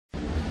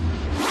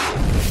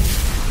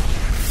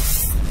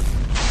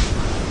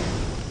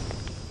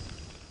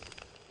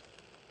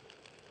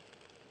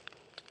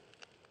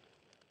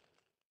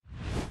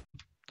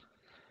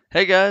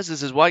Hey guys,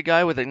 this is White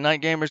Guy with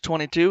Ignite Gamers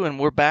 22, and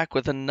we're back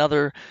with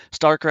another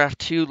Starcraft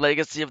 2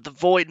 Legacy of the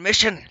Void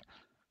mission!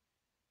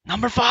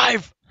 Number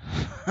 5!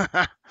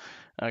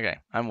 Okay,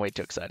 I'm way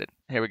too excited.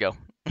 Here we go.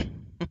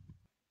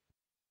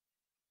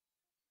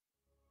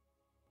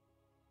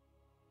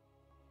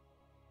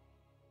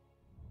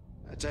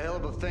 That's a hell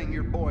of a thing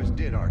your boys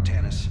did,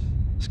 Artanis.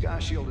 Sky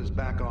Shield is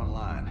back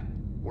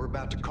online. We're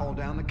about to call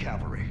down the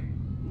cavalry.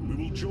 We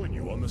will join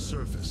you on the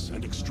surface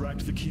and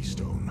extract the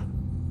Keystone.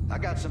 I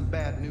got some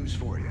bad news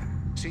for you.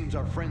 Seems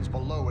our friends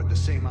below had the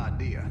same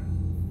idea.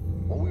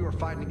 While we were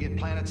fighting to get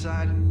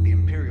planetside, the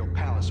Imperial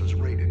Palace was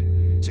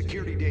raided.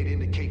 Security data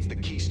indicates the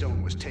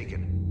Keystone was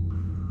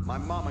taken. My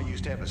mama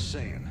used to have a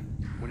saying,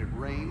 when it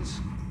rains,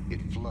 it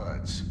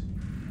floods.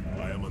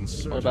 I am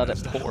uncertain What about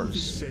as it to how pours?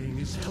 this saying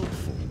is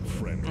helpful,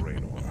 friend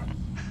Raynor.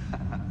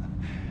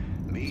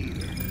 Me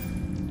either.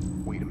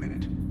 Wait a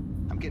minute.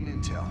 I'm getting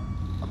intel.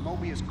 A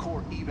Mobius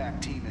Core evac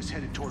team is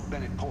headed toward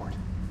Bennett Port.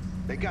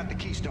 They got the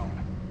Keystone.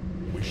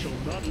 We shall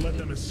not let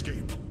them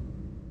escape.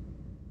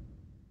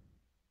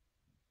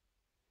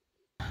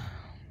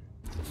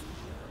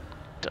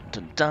 Dun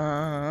dun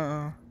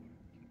dun.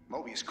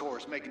 Mobius Core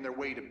is making their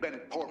way to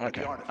Bennett Port with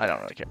Okay, the artifact. I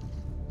don't really care.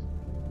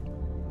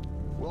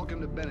 Welcome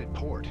to Bennett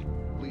Port.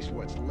 At least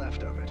what's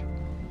left of it.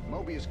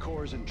 Mobius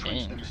Cores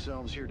entrenched Dang.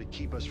 themselves here to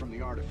keep us from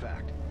the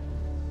artifact.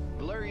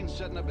 Valerian's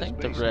setting up I his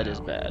think the base red now. is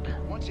bad.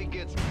 Once he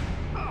gets...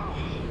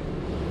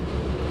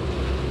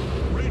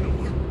 Raynor,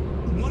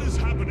 what is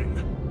happening?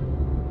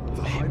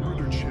 The hybrid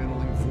are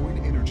channeling void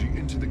energy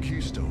into the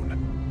Keystone.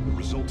 The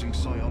resulting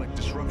psionic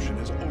disruption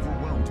has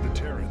overwhelmed the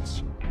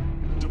Terrans.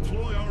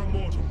 Deploy our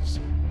immortals.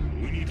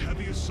 We need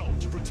heavy assault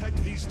to protect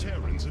these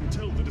Terrans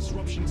until the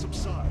disruption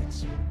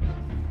subsides.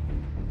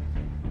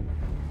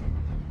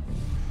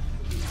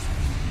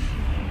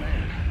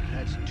 Man,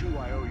 that's 2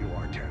 I owe you,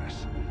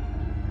 Artanis.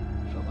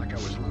 Felt like I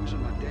was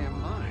losing my damn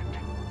mind.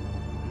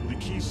 The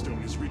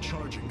Keystone is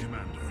recharging,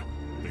 Commander.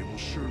 They will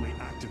surely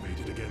activate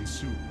it again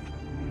soon.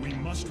 We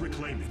must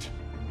reclaim it.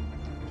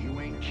 You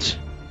ain't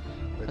kidding.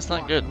 That's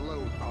not good.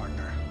 Load,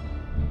 partner.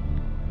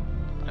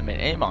 I mean,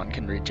 Amon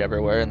can reach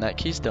everywhere, and that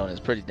Keystone is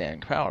pretty dang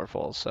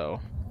powerful, so...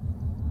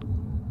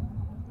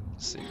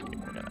 Let's see,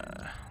 we're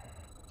gonna...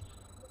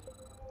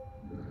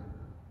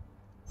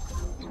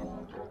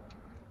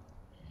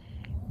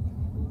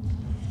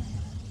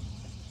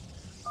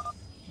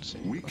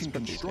 We can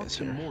construct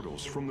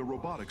immortals from the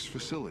robotics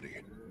facility.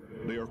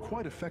 They are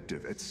quite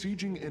effective at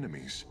sieging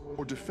enemies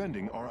or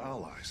defending our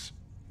allies.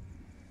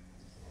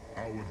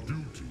 Our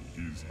duty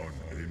is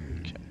unending.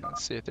 Okay,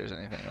 let's see if there's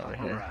anything over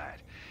All here. right.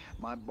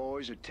 My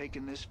boys are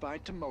taking this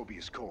fight to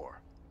Mobius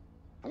Core.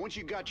 And once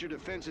you got your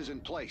defenses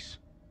in place,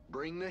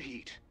 bring the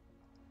heat.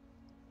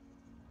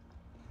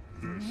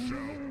 There shall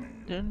be.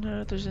 Don't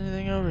know if there's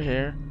anything over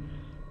here.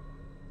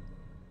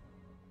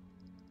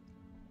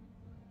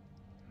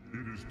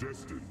 It is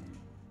destined.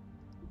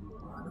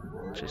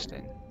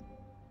 Interesting.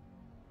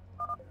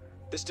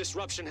 This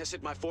disruption has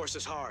hit my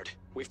forces hard.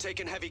 We've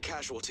taken heavy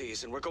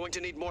casualties, and we're going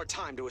to need more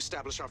time to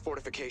establish our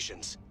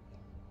fortifications.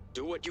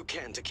 Do what you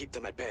can to keep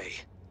them at bay.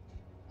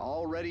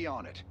 Already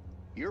on it.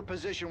 Your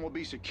position will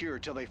be secure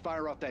till they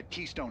fire off that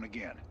Keystone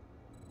again.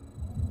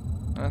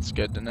 That's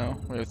good to know.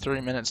 We have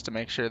 3 minutes to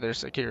make sure their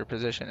secure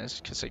position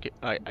is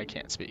I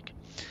can't speak.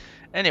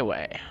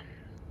 Anyway,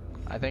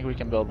 I think we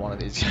can build one of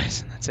these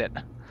guys, and that's it.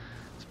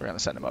 So we're gonna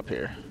send them up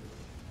here.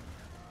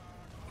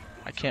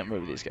 I can't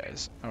move these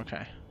guys.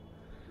 Okay.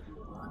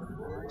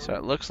 So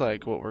it looks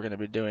like what we're gonna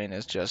be doing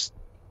is just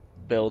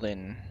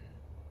building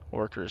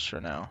workers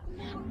for now,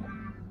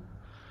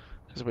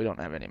 because we don't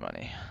have any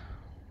money.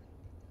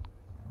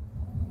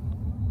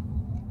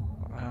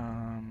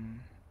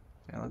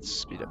 Yeah, let's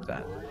speed up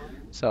that.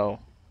 So,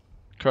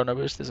 Chrono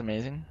Boost is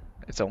amazing.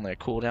 It's only a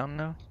cooldown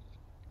now.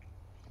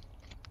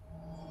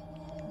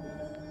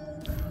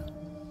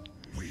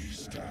 We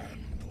stand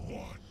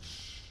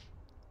watch.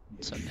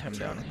 Send him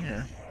down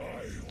here.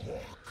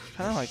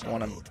 Kind of like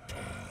want to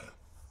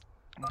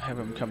have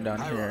him come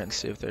down here and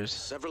see if there's...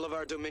 Several of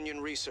our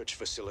Dominion research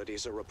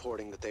facilities are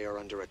reporting that they are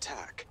under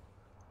attack.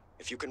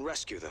 If you can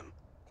rescue them,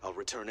 I'll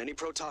return any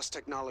Protoss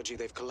technology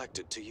they've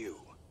collected to you.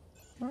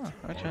 Oh,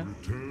 okay.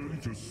 Return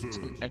to serve.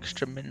 Some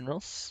extra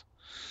minerals.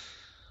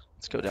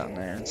 Let's go down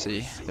there and see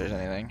if there's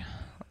anything.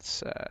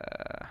 Let's,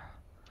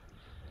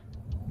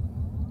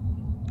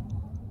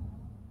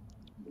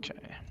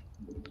 okay.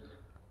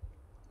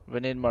 We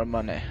need more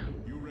money.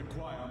 You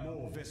require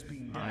more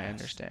Vespine gas. I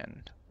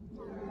understand.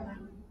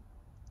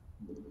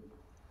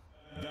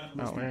 That Oh,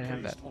 must we be already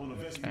have placed that. on a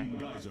Vespine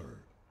geyser.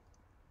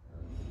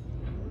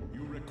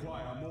 You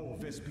require more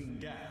Vespine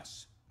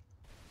gas.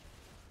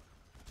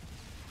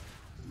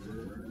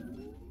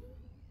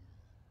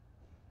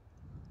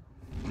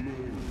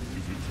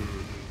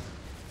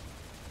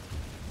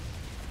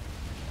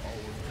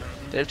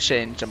 They've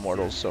changed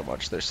Immortals so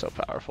much, they're so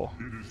powerful.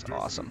 It's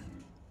awesome.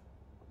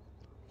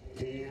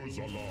 Pours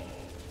along.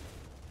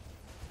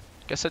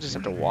 Guess I just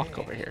have to walk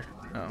over here.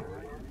 Oh.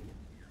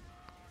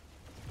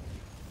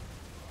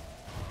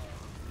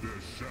 There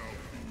shall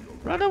be a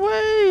Run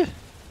away!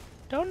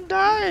 Don't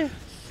die!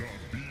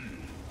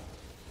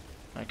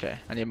 Okay,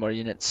 I need more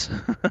units.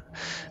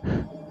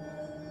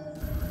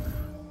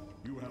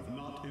 You have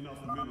not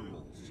enough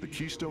minerals. The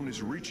Keystone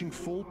is reaching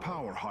full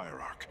power,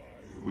 Hierarch.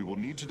 We will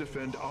need to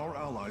defend our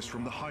allies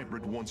from the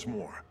hybrid once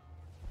more.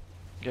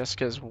 Guess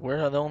because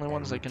we're the only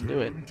ones that can do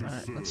it.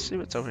 Alright, let's see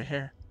what's over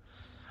here.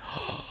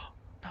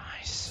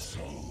 Nice.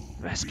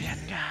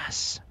 Vespian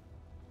gas.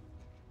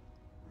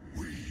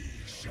 We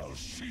shall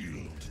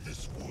shield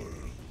this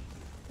world.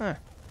 Huh.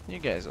 You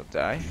guys will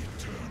die.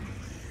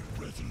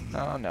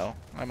 Oh no,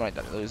 I might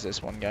not lose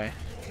this one guy.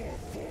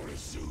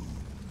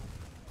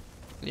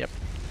 Yep.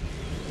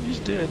 He's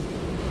dead.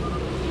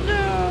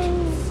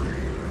 No!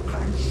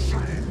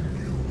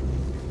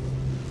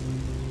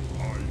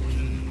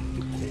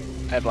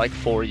 I have like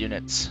 4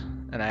 units,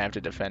 and I have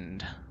to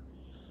defend.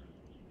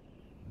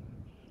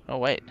 Oh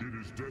wait,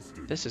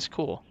 this is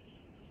cool.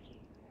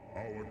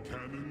 Our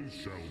cannon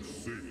shall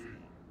sing.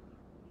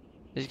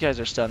 These guys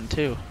are stunned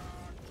too.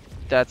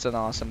 That's an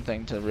awesome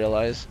thing to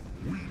realize.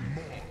 We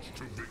march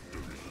to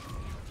victory.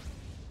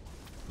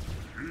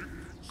 It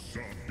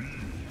shall be.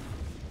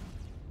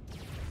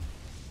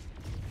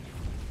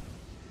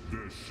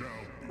 There shall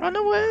be. Run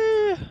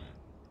away!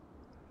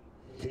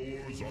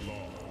 Horse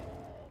alarm.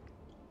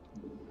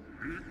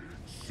 It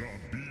shall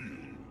be.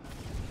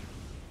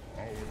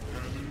 Our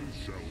cannon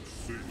shall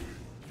sing.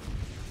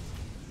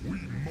 We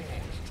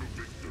march to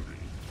victory.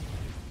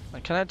 I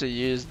kind of have to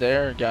use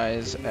their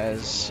guys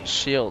as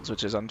shields,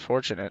 which is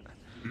unfortunate.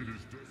 It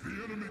is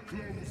the enemy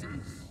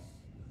closes.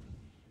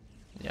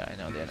 Yeah, I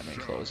know the enemy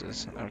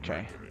closes.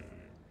 Okay.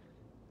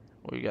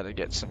 We gotta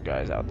get some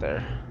guys out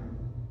there.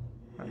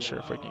 Not sure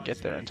if we can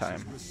get there in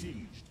time.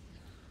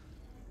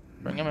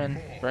 Bring them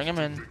in. Bring them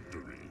in.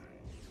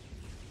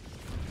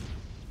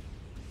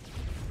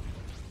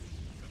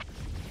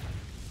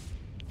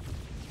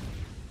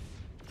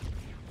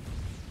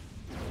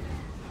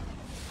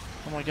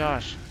 Oh my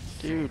gosh.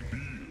 Dude.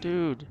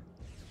 Dude.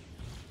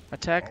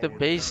 Attack the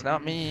base,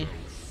 not me.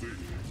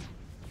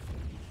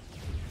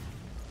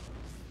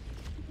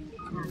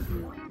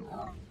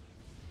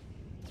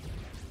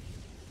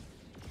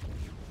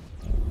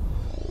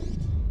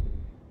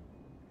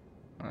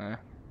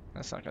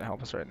 That's not gonna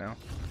help us right now.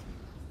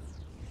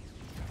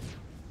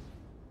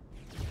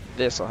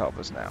 This will help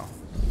us now.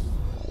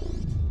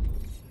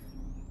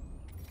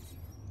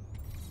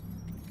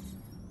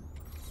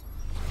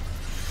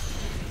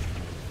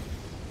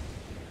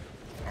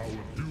 Our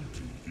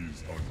duty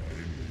is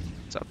unending.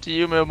 It's up to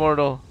you,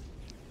 immortal.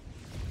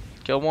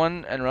 Kill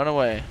one and run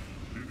away.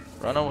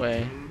 Run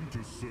away. Turn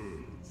to serve.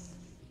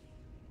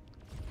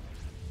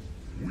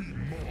 We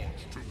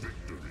march to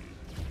victory.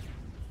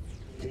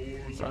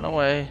 Horse Run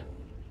away.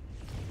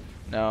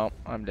 No,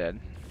 I'm dead.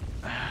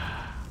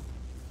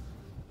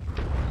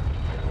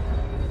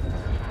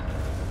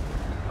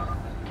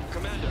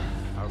 Commander,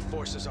 our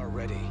forces are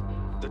ready.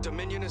 The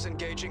Dominion is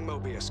engaging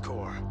Mobius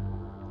Core.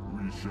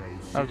 we shall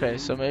serve. Okay,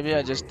 so maybe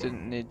I just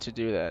didn't need to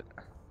do that.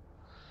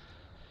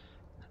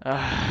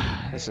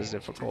 This is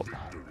difficult.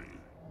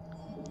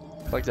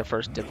 Like the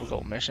first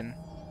difficult mission.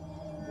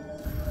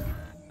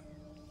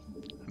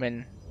 I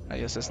mean, I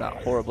guess it's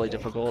not horribly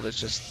difficult, it's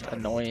just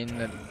annoying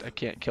that I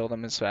can't kill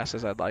them as fast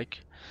as I'd like.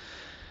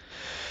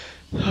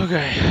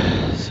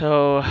 Okay,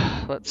 so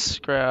let's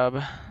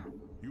grab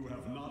You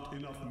have not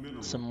enough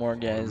minerals. some more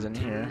guys in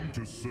here.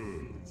 Turn to serve.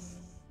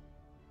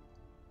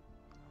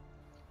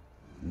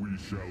 We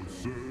shall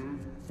serve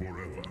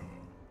forever.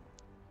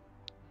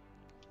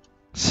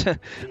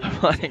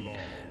 I'm like, There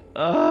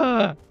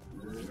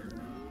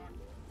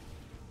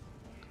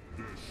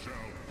shall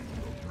be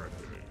a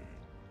reckoning.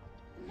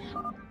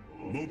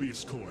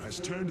 Mobius Core has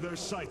turned their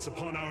sights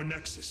upon our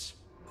nexus.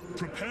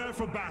 Prepare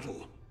for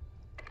battle.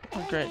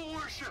 oh great.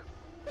 Worship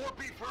or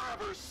be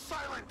forever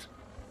silent.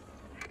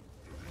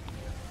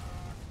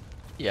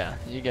 Yeah,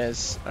 you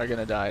guys are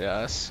gonna die to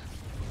us.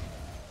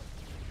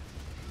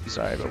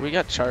 Sorry, but we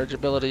got charge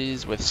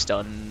abilities with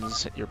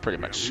stuns. You're pretty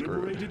much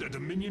screwed. Liberated a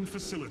Dominion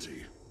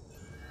facility.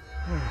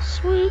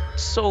 Sweet,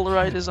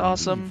 Solarite is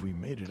awesome. We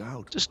made it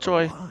out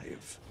Destroy.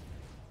 alive.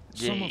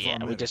 Yeah, Some of our we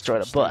medics destroyed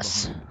will a stay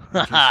bus. behind in case we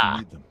Haha.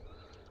 need them.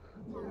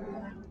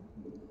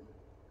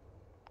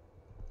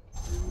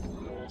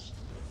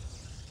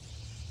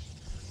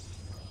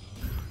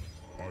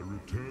 I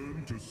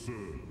return to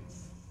serve.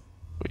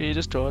 We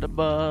destroyed a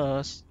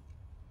bus.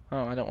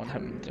 Oh, I don't want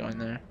him to join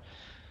there.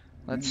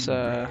 Let's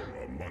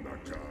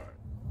Amanakai.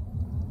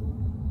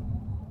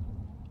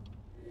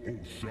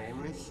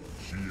 Osharis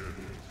Shien.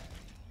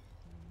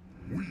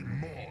 We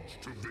march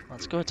to victory.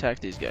 let's go attack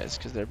these guys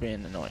because they're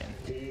being annoying.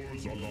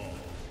 Horse alarm.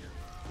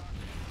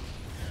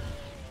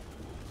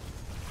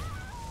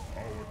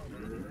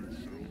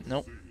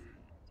 Nope.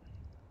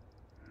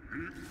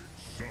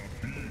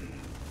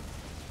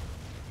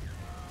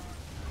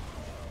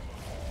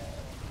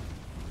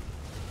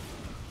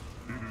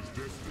 It is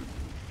destined.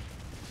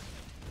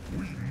 We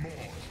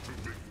march to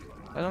victory.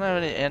 I don't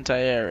have any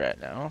anti-air right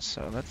now,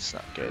 so that's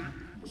not good.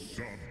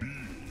 Sabi.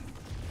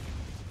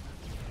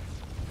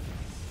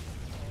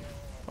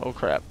 Oh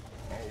crap.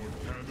 Our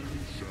cannon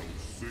shall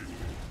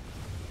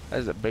That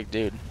is a big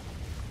dude.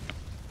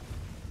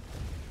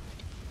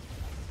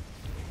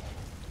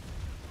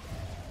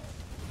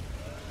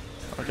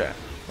 Okay,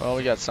 well,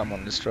 we got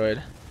someone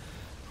destroyed.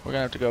 We're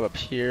gonna have to go up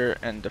here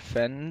and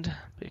defend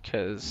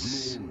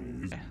because...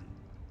 Okay.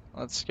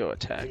 Let's go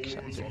attack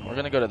something. We're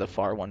gonna go to the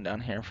far one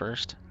down here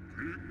first.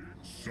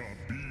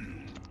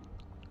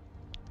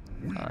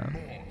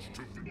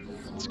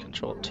 Let's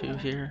control 2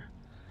 here.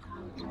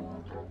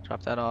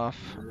 Drop that off,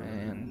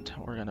 and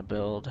we're gonna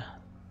build...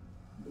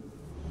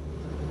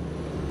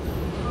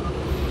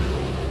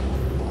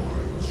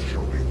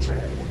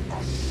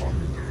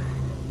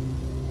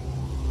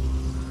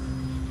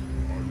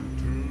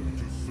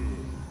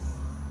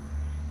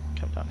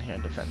 Come down here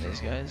and defend these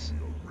guys.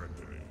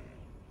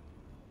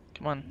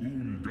 Come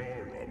on.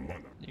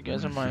 You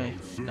guys are my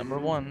number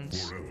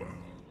ones.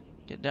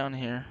 Get down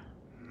here.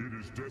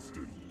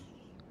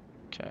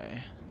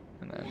 Okay.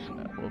 And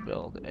then we'll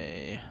build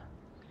a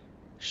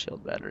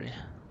shield battery.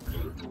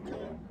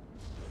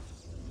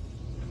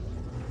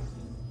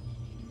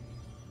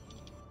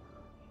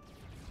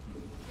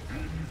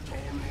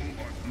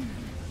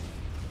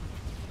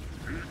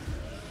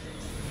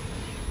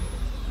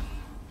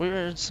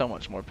 We're so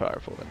much more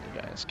powerful than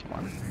you guys. Come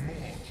on.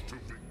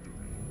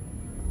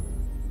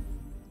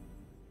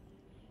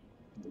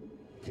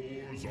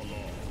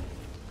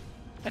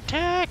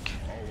 Attack!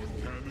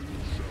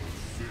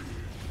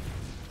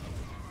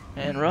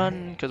 And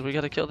run, because we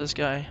gotta kill this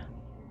guy.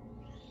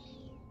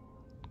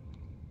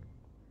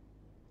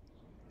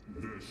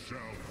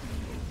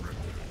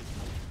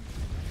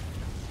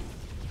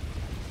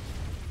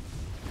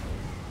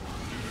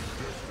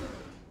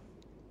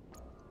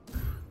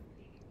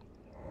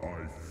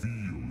 I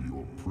feel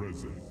your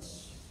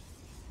presence.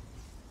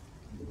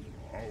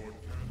 Our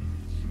cannon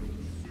shall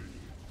sing.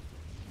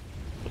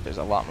 But there's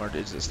a lot more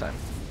dudes this time.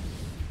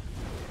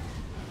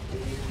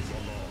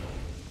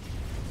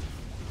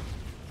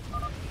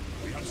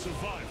 We have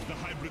survived the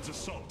hybrid's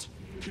assault.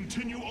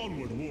 Continue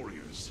onward,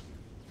 warriors.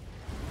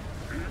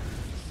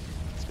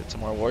 Let's get some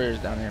more warriors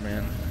down here,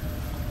 man.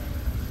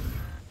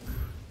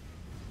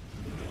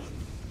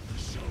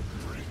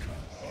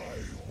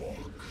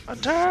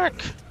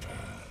 Attack!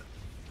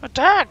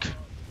 Attack!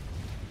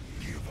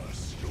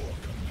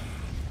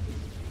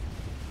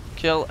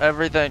 Kill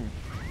everything.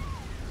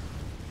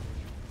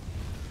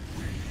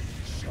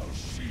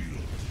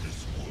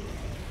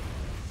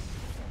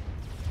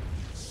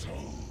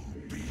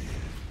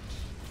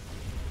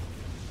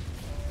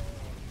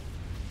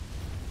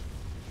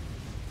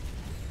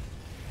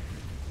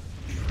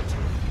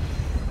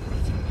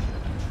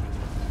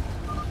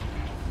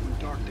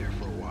 Dark there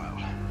for a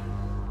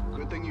while.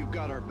 Good thing you've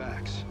got our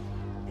backs.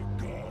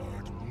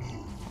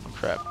 Oh,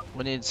 crap.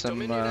 We need some,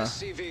 Dominion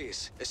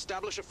SCVs.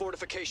 Establish a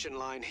fortification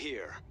line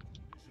here.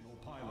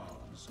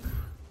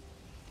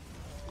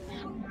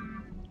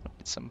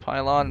 Need some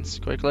pylons,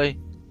 quickly.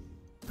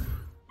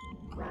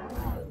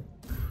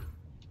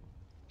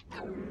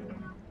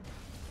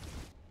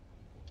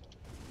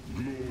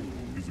 Glory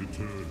is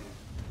eternal.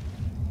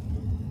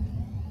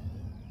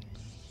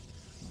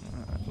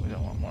 We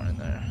don't want more in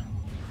there.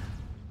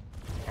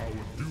 Our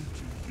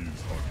duty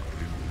is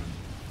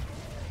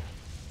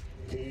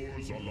unending.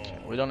 Cores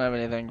alarm. We don't have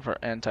anything for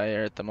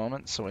anti-air at the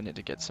moment, so we need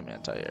to get some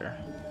anti-air.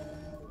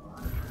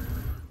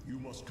 You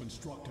must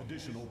construct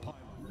additional pylons.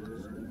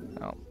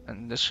 Oh,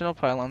 additional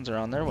pylons are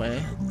on their way.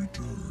 Our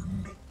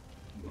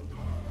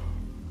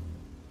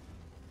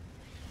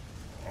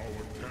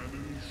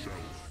cannon shall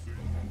sing.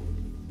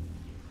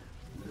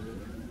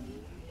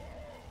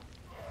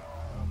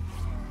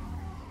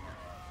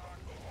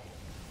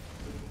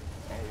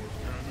 Our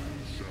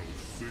cannon shall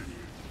sing.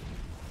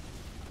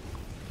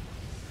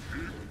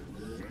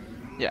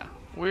 Yeah,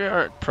 we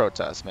are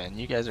Protoss, man.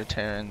 You guys are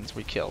Terrans,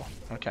 we kill.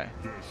 Okay.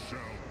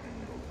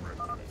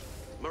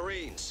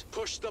 Marines,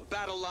 push the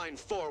battle line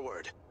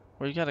forward.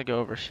 We gotta go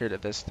over here to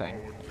this thing.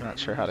 I'm not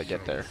sure how to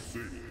get there.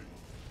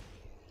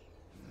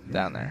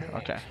 Down there,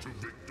 okay.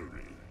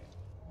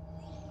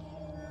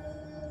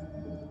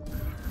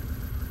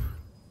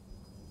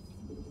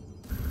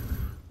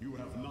 You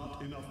have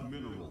not enough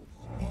minerals.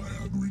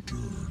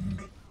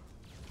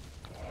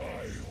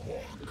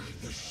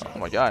 Oh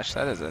my gosh,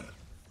 that is a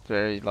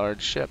very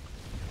large ship.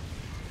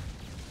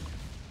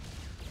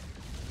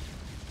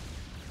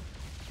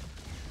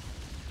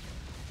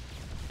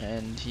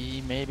 And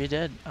he may be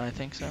dead, I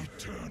think so.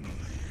 Eternally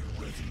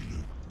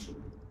resolute.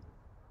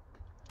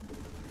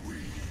 We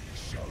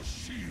shall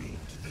shield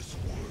this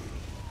world.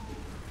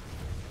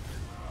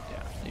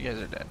 Yeah, you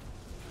guys are dead.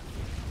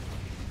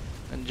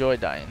 Enjoy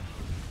dying.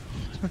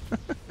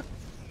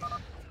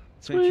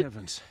 Thank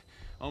heavens.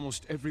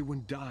 Almost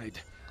everyone died.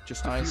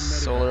 Just a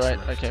Nice few medevacs solarite.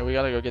 left. Okay, we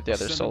gotta go get the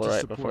other Send them to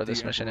solarite support before the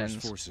this mission Emperor's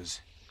ends.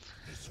 forces.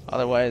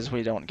 Otherwise,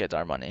 we don't get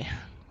our money.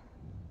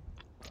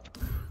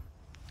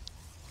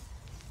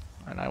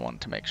 And I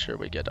want to make sure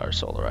we get our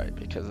solarite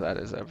because that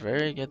is a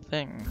very good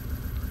thing.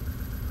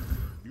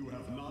 You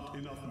have not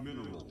enough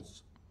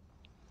minerals.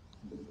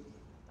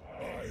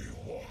 I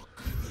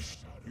walk the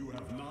shadow. You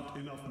have not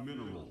enough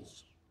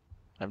minerals.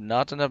 I have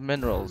not enough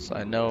minerals.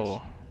 I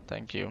know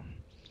Thank you.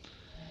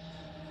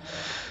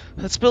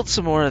 Let's build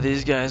some more of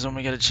these guys when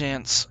we get a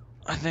chance.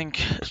 I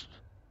think...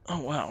 Oh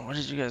wow, where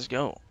did you guys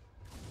go?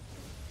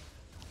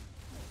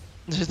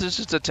 They're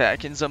just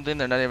attacking something.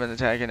 They're not even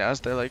attacking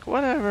us. They're like,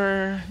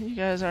 whatever. You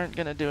guys aren't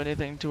gonna do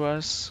anything to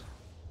us.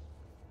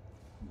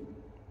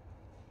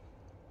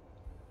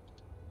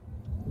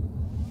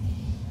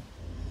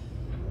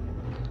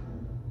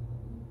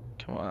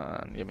 Come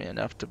on, give me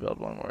enough to build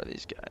one more of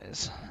these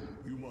guys.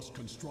 You must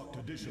construct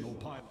additional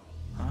pylons.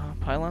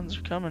 Pylons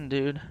are coming,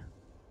 dude.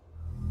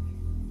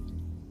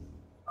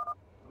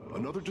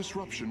 Another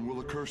disruption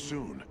will occur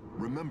soon.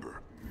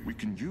 Remember, we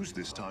can use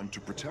this time to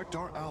protect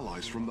our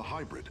allies from the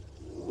hybrid,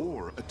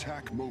 or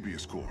attack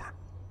Mobius Core.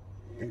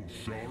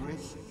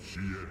 Osiris,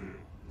 Shien,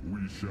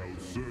 we shall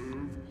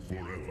serve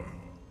forever.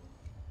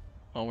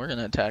 Well, we're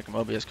gonna attack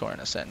Mobius Core in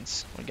a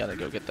sense. We gotta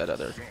go get that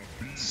other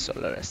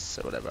Solaris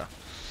or whatever.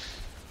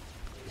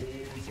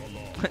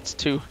 It's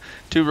two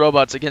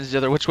robots against each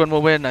other. Which one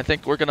will win? I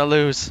think we're gonna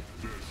lose.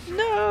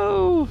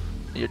 No!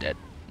 You're dead.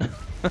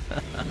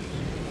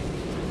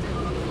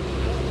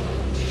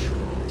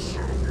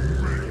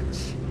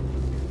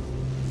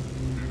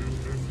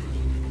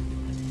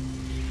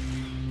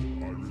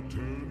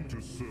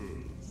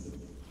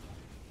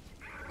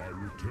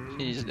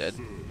 He's dead.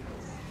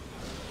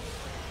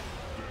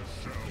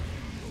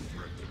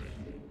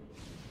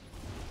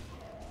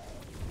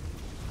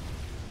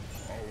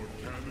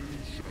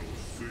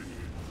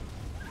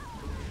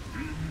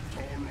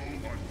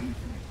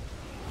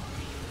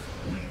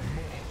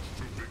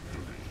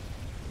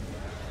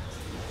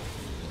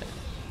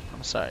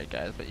 I'm sorry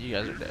guys, but you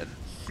guys are dead.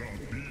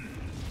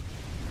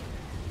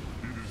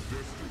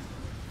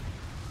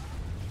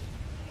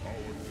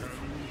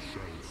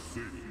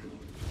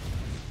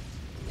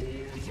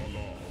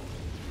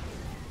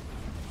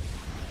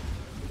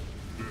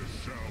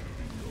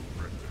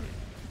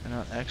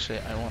 Actually,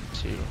 I want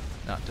to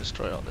not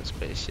destroy all this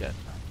base yet.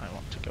 I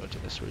want to go to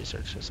this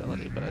research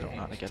facility, but I don't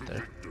know how to get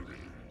there.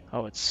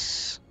 Oh,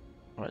 it's...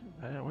 What?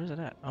 Where's it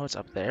at? Oh, it's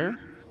up there?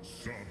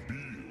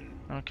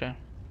 Okay.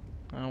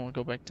 We'll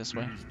go back this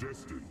way.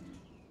 I'm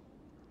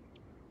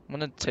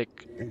gonna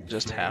take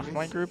just half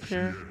my group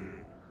here,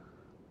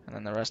 and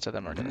then the rest of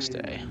them are gonna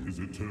stay.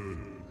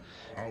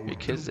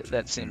 Because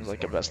that seems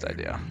like the best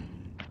idea.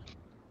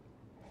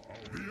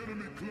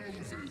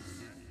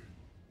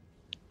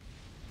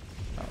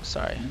 Oh,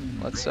 sorry.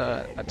 Let's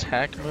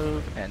attack,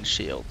 move, and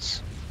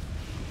shields.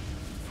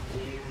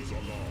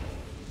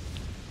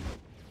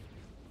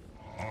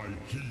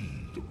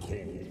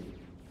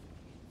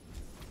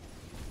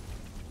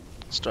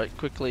 Strike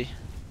quickly.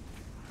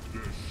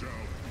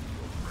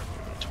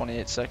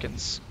 28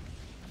 seconds.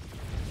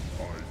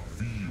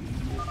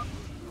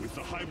 With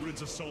the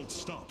hybrid's assault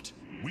stopped,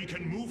 we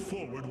can move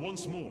forward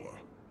once more.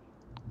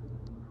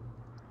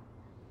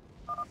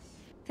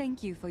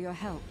 Thank you for your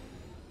help.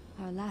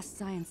 Our last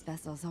science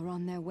vessels are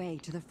on their way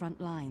to the front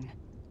line.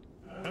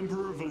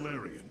 Emperor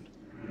Valerian,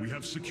 we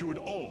have secured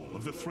all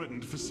of the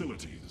threatened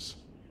facilities.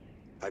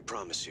 I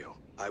promise you,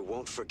 I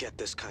won't forget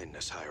this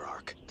kindness,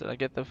 Hierarch. Did I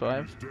get the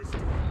 5?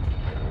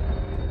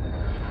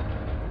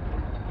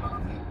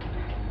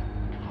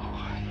 Oh,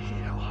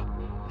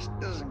 hell. This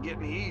doesn't get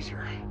any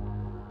easier.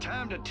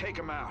 Time to take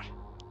him out.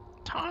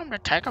 Time to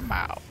take them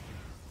out.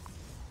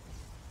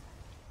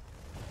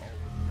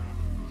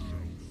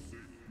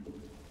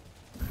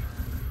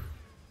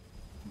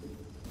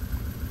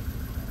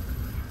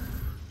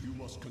 You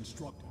must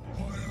construct.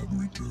 I have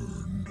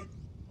returned.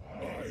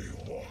 I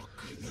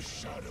walk the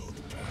shadowed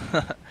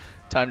path.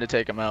 Time to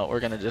take them out. We're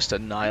gonna just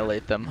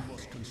annihilate them. You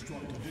must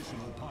construct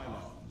additional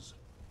pylons.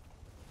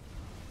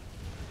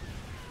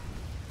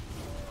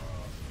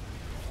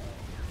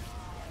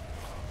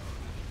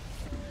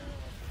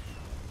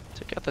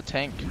 Take out the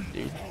tank,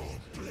 dude. All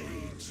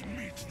blades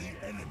meet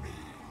the enemy.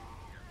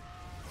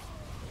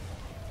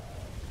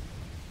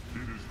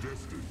 It is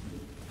destined.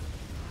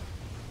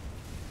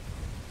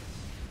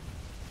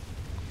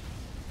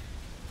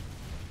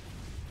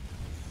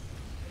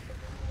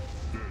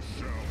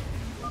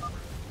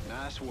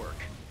 Nice work.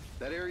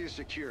 That area's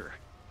secure.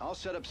 I'll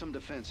set up some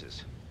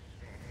defenses.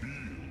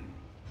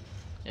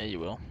 Yeah, you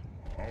will.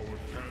 Our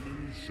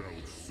cannon shall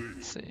save.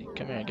 Let's see.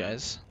 Come here,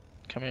 guys.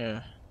 Come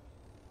here.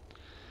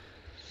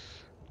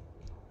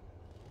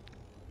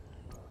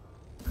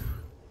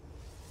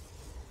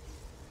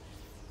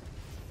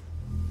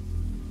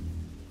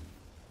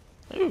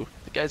 Ooh,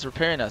 the guy's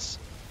repairing us.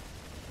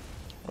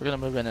 We're gonna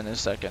move in a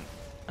second.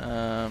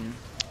 Trying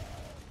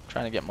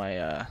to get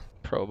my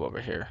probe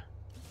over here.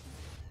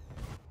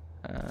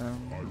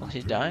 Will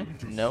he die?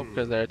 Nope,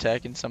 because they're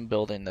attacking some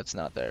building that's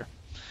not there.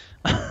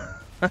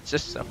 That's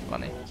just so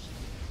funny.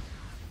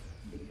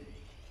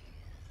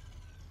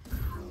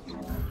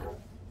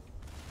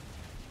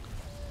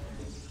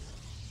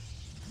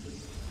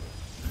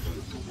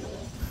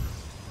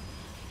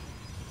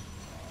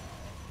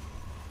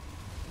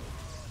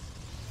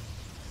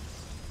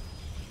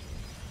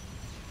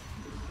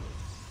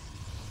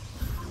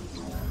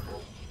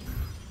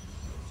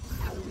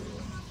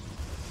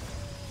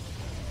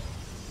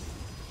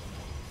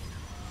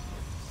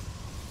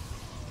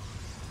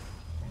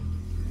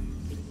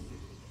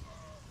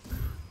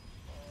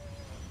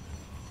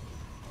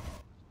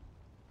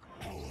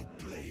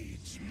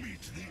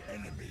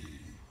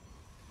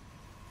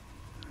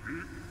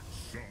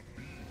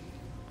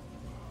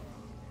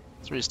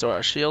 Let's restore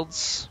our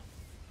shields.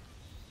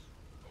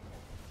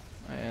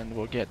 And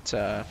we'll get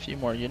a few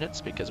more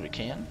units because we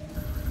can.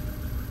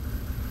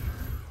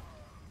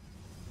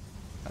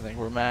 I think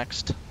we're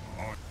maxed.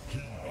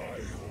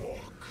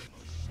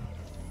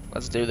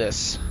 Let's do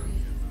this.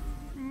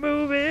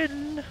 Move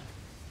in!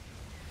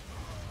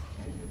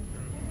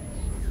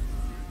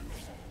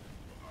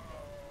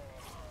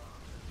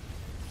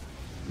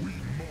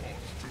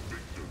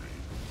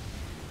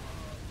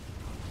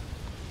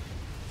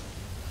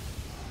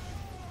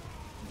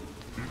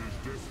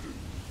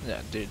 Yeah,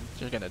 dude,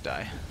 you're gonna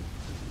die.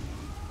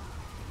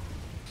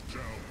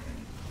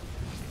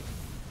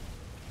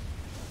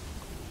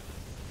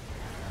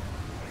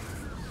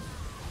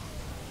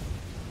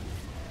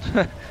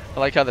 I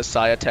like how the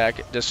Psi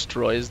attack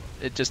destroys,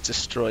 it just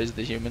destroys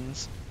the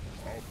humans.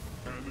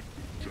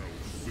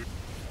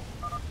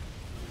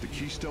 The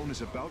Keystone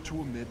is about to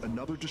emit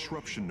another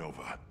disruption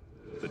nova.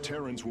 The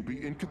Terrans will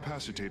be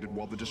incapacitated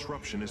while the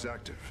disruption is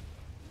active.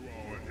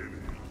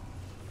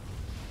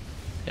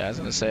 Yeah, I was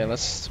gonna say,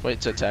 let's wait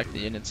to attack the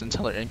units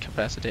until they're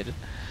incapacitated.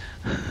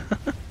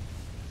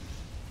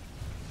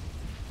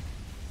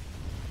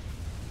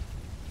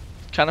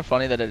 Kind of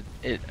funny that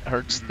it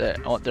hurts their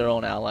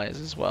own allies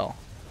as well.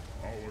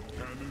 Our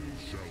cannon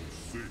shall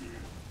sing.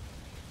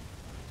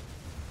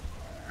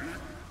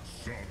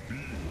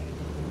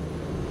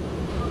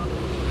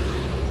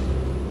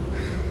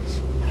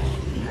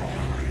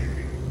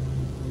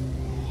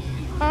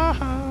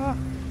 Haha.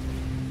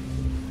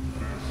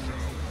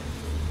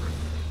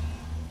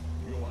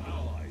 Your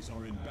allies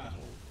are in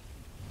battle.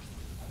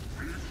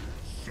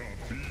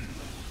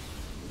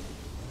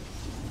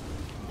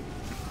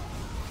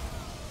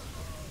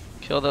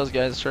 Kill those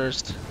guys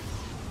first.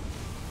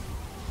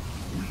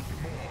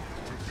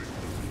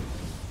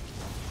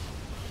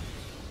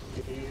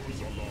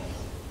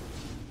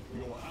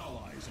 Your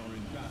allies are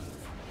in battle.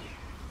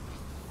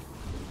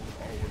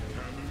 Our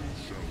cannon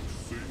shall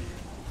sing.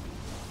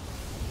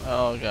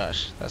 Oh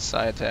gosh, that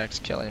Psi attack's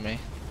killing me.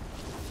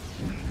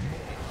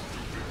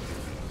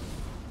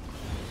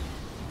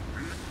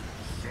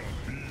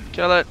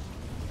 Kill it!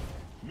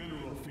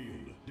 Mineral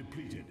field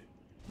depleted.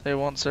 They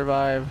won't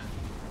survive.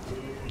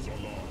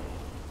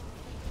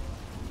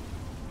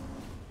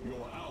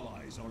 Your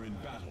allies are in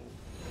battle.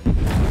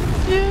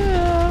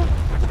 Yeah!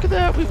 Look at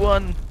that, we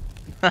won!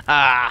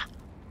 Haha!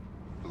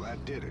 Well,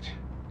 that did it.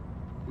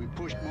 We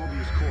pushed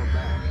Mobius core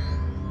back.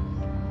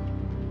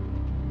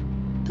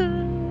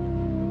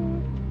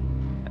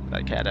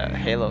 Like had a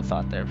Halo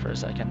thought there for a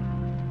second.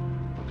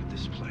 Look at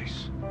this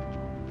place.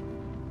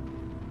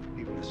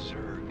 Even the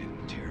Zerg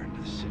didn't tear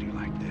into the city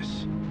like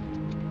this.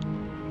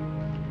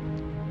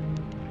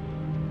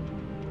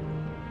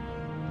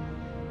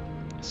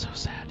 So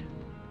sad.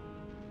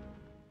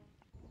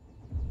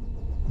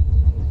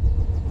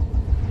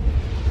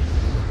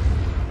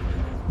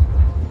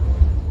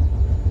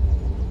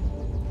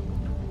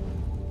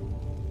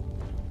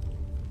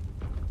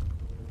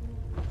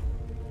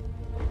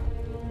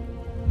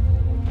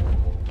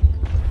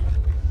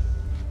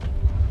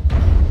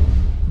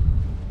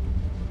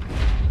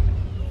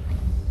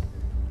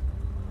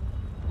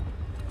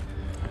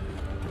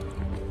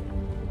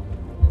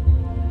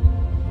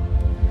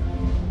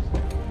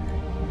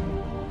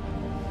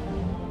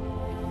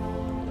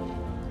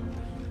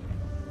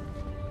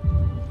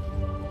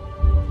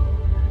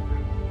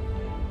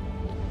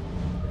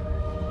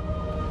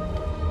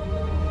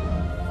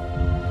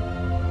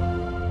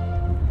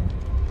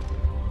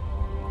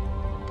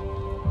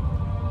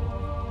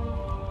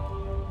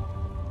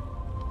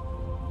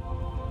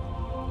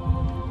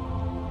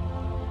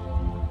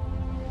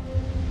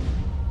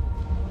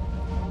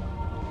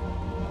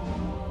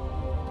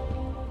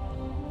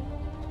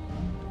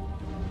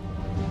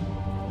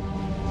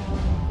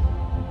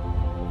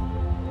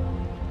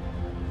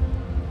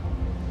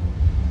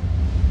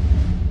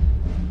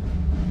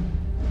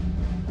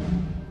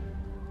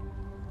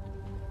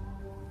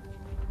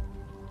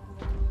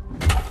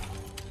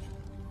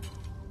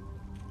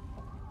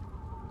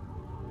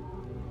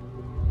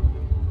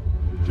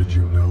 Did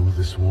you know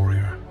this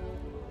warrior?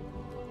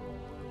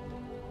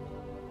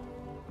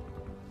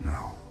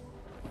 No.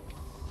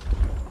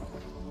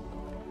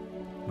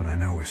 But I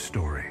know his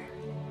story.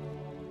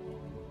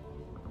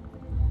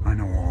 I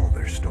know all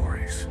their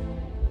stories.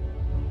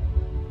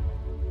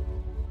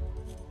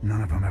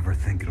 None of them ever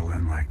think it'll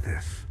end like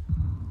this.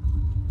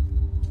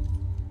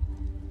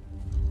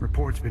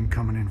 Reports been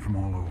coming in from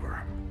all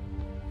over.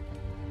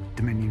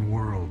 Dominion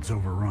worlds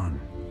overrun.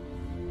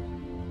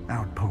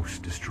 Outposts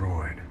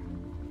destroyed.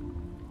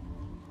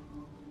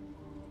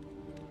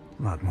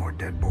 A lot more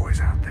dead boys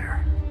out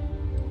there.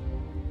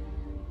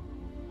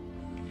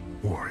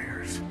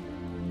 Warriors.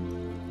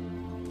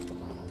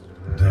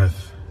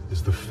 Death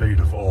is the fate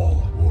of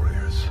all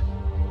warriors.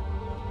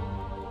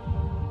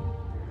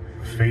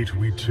 A fate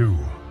we too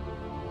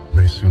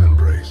may soon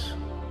embrace.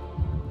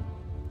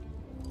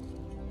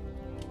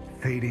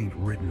 Fate ain't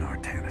written,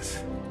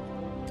 Artanis.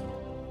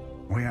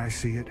 Way I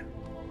see it,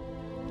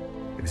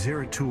 if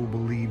Zeratul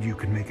believed you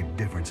could make a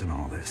difference in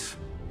all this,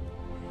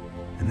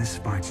 and this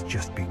fight's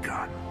just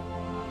begun.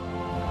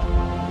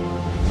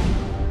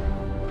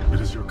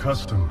 is your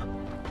custom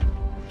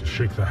to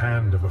shake the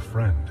hand of a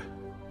friend,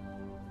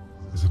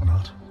 is it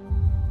not?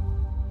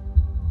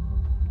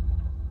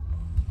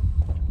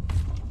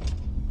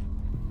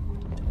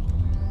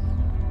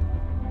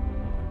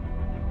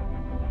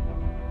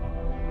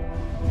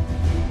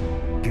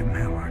 Give him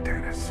hell,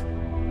 Artanis.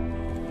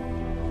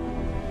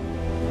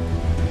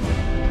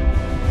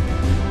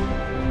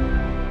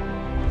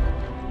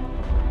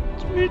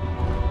 Sweet.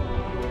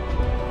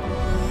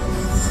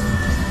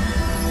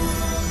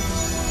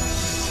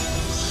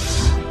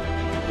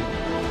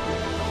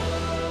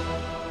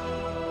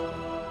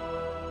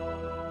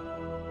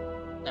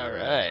 All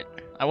right.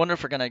 I wonder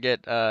if we're gonna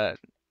get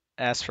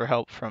asked for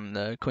help from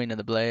the Queen of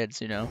the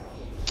Blades, you know?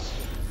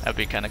 That'd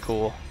be kind of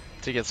cool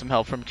to get some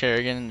help from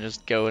Kerrigan and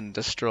just go and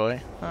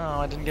destroy. Oh,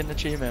 I didn't get an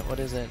achievement. What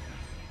is it?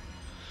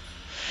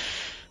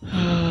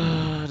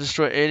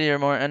 Destroy 80 or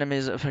more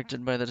enemies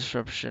affected by the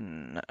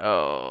disruption.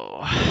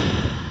 Oh,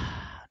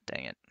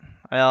 dang it.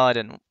 Well, I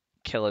didn't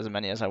kill as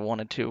many as I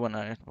wanted to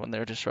when they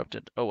were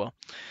disrupted. Oh well.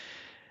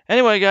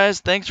 Anyway, guys,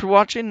 thanks for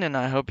watching, and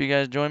I hope you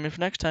guys join me for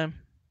next time.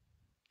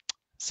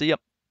 See ya.